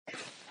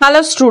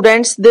Hello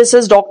students, this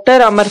is Dr.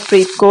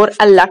 Amarpreet Kour,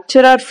 a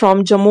lecturer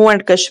from Jammu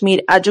and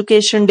Kashmir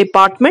Education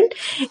Department.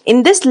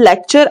 In this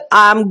lecture,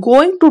 I am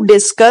going to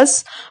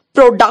discuss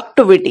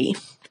productivity.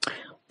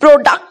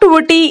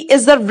 Productivity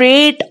is the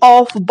rate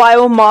of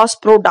biomass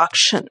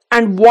production.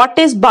 And what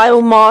is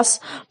biomass?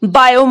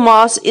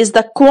 Biomass is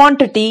the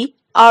quantity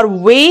or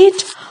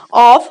weight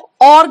of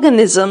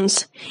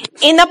organisms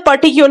in a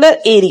particular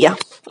area.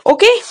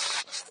 Okay?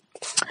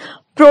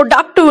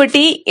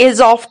 Productivity is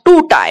of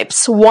two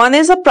types. One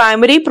is a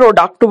primary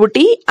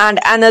productivity and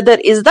another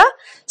is the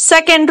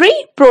secondary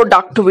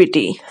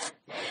productivity.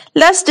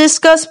 Let's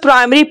discuss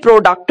primary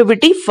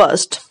productivity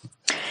first.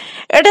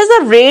 It is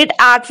the rate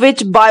at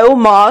which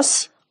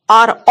biomass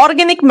or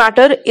organic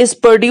matter is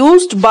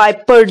produced by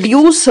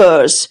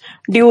producers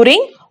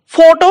during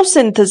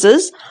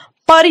photosynthesis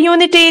per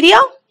unit area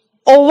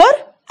over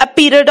a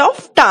period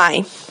of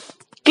time.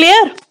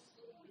 Clear?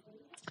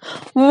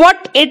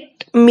 What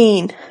it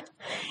means?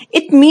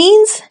 It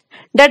means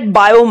that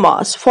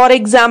biomass, for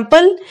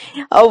example,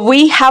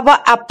 we have an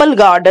apple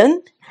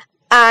garden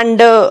and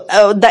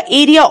the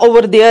area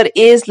over there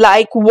is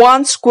like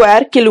 1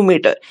 square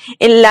kilometer.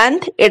 In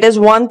length, it is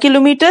 1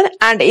 kilometer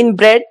and in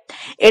breadth,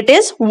 it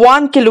is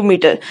 1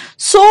 kilometer.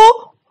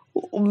 So,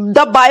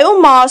 the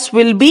biomass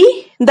will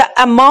be the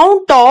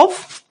amount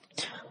of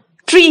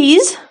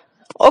trees,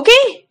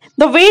 okay?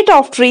 The weight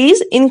of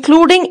trees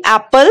including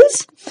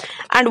apples,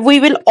 and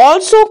we will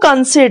also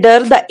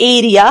consider the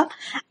area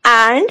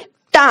and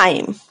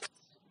time.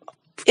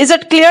 Is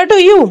it clear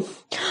to you?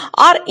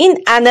 Or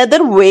in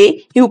another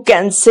way, you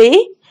can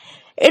say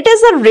it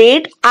is the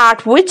rate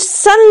at which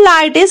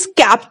sunlight is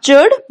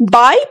captured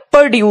by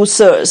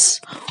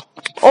producers.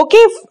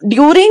 Okay,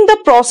 during the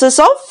process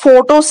of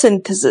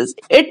photosynthesis.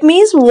 It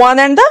means one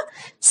and the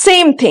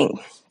same thing.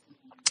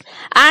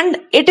 And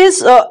it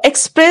is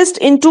expressed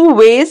in two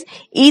ways,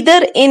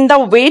 either in the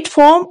weight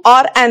form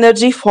or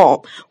energy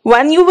form.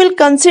 When you will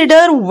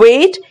consider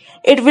weight,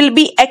 it will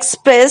be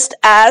expressed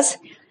as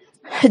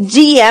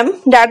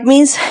GM, that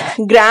means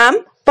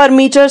gram per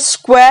meter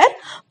square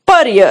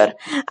per year.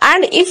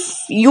 And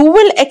if you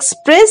will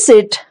express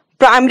it,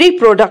 primary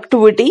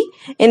productivity,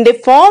 in the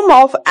form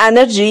of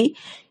energy,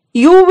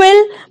 you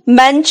will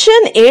mention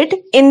it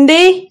in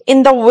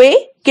the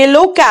way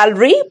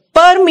kilocalorie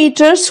per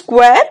meter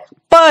square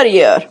per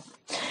year.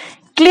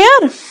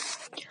 Clear?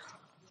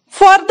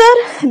 Further,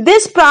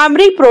 this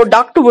primary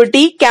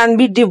productivity can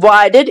be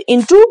divided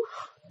into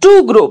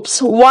two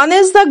groups. One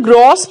is the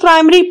gross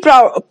primary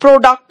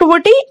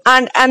productivity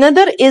and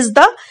another is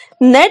the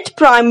net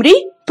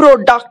primary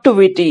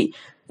productivity.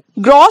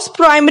 Gross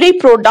primary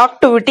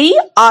productivity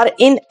are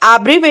in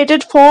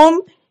abbreviated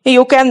form.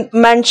 You can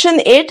mention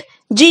it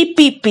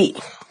GPP.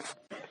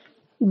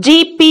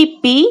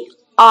 GPP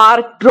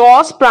are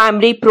gross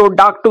primary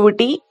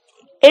productivity.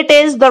 It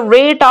is the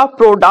rate of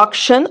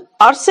production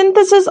or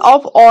synthesis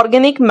of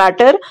organic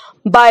matter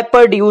by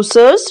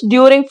producers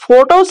during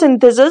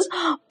photosynthesis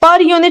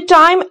per unit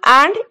time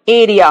and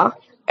area.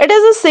 It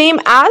is the same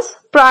as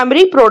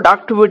primary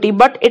productivity,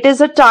 but it is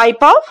a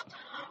type of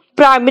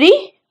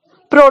primary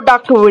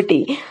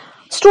productivity.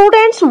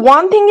 Students,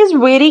 one thing is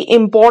very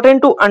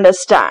important to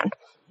understand.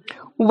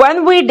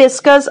 When we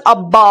discuss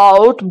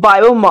about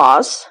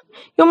biomass,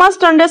 you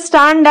must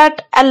understand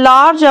that a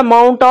large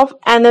amount of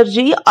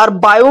energy or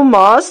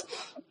biomass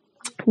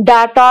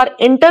that are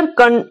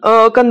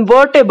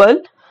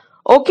interconvertible,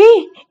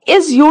 okay,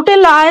 is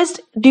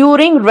utilized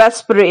during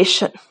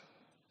respiration.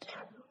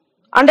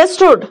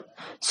 Understood?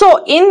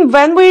 So,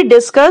 when we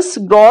discuss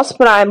gross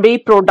primary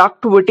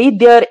productivity,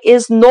 there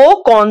is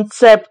no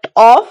concept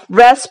of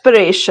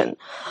respiration.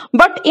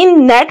 But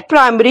in net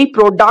primary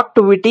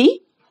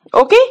productivity,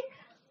 okay,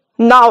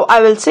 now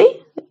I will say,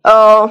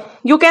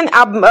 you can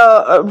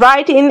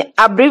write in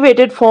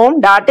abbreviated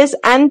form, that is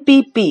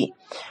NPP.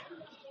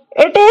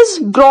 It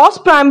is gross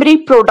primary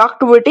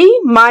productivity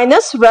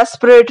minus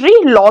respiratory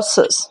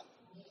losses.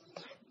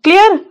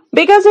 Clear?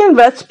 Because in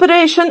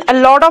respiration a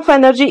lot of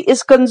energy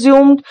is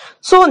consumed.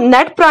 So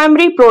net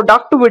primary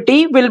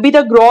productivity will be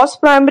the gross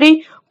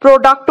primary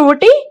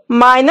productivity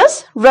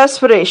minus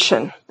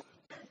respiration.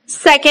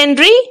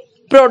 Secondary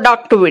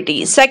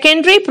productivity.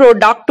 Secondary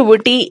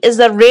productivity is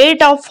the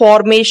rate of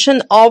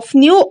formation of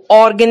new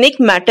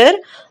organic matter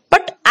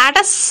but at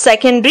a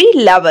secondary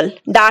level.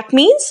 That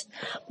means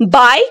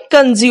by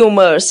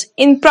consumers.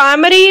 In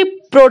primary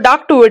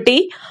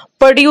productivity,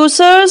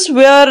 producers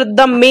were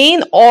the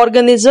main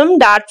organism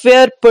that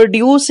were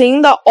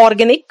producing the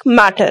organic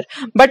matter.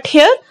 But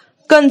here,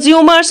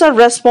 consumers are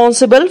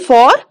responsible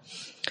for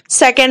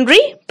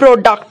secondary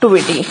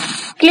productivity.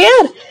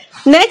 Clear?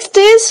 Next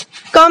is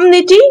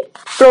community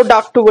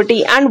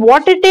productivity, and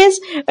what it is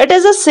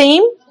the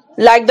same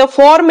like the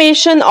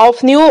formation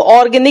of new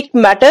organic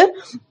matter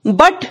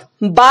but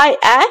by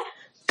a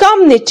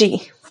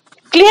community.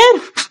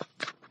 Clear?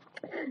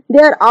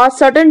 There are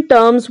certain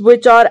terms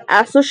which are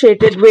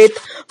associated with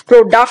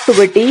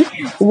productivity.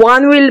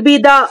 One will be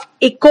the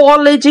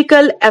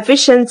ecological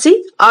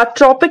efficiency or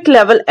trophic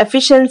level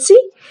efficiency.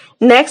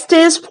 Next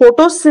is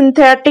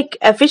photosynthetic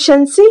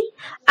efficiency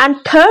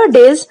and third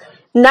is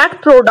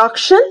net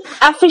production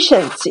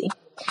efficiency.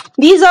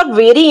 These are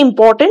very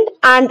important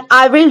and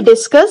I will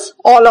discuss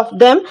all of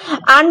them,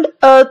 and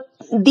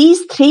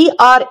these three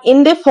are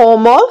in the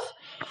form of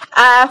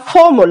a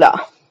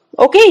formula.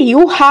 Okay,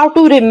 you have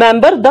to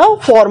remember the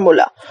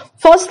formula.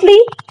 Firstly,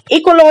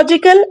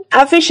 ecological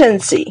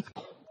efficiency.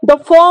 The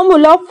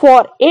formula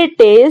for it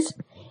is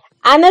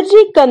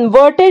energy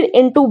converted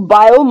into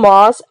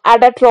biomass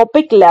at a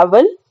tropic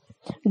level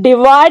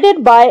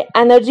divided by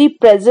energy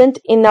present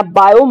in a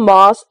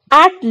biomass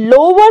at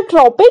lower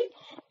tropic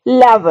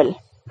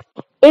level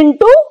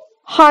into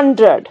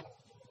 100.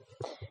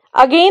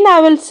 Again I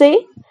will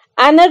say,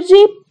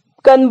 energy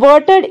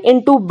converted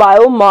into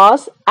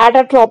biomass at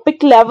a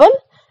tropic level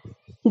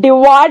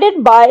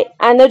divided by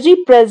energy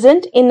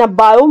present in a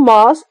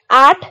biomass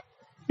at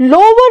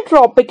lower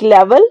tropic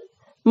level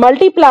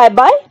multiply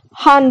by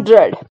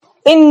 100.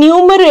 In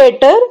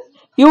numerator,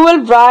 you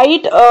will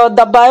write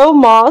the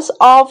biomass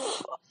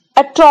of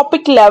a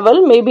tropic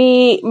level,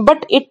 maybe,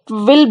 but it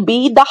will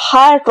be the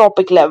higher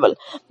tropic level.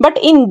 But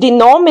in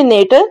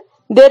denominator,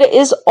 there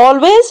is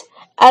always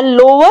a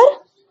lower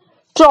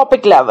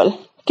tropic level.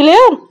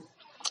 Clear?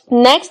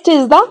 Next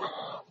is the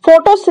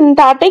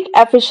photosynthetic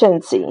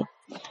efficiency.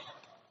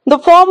 The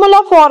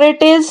formula for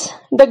it is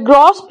the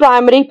gross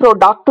primary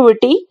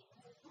productivity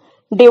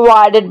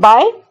divided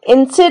by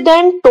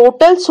incident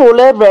total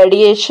solar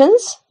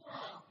radiations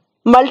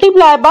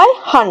multiply by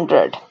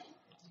 100.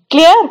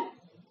 Clear?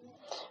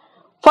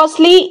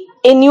 Firstly,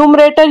 in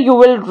numerator you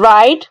will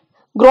write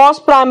gross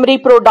primary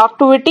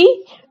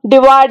productivity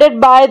divided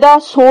by the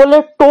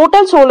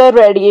total solar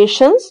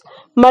radiations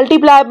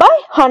multiply by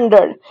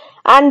 100,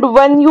 and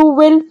when you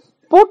will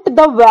put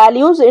the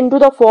values into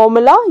the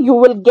formula, you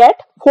will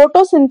get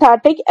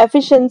photosynthetic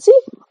efficiency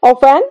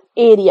of an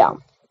area.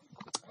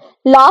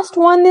 Last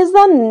one is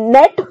the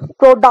net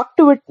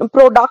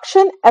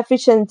production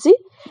efficiency.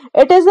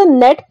 It is the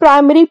net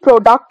primary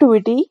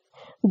productivity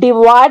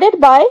divided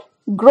by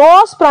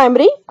gross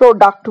primary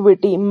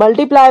productivity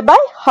multiplied by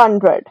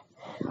 100.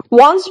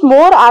 Once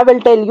more I will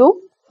tell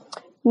you,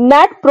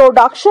 net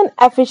production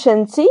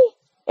efficiency,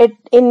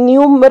 in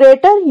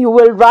numerator you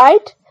will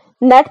write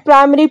net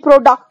primary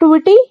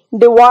productivity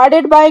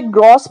divided by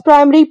gross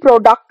primary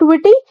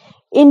productivity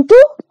into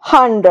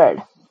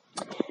 100.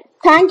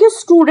 Thank you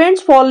students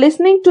for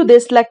listening to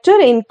this lecture.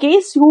 In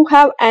case you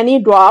have any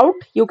doubt,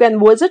 you can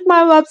visit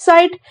my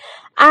website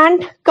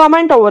and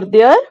comment over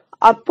there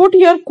or put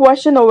your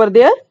question over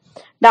there.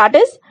 That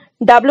is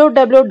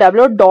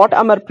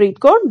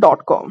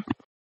www.amarpreetkour.com.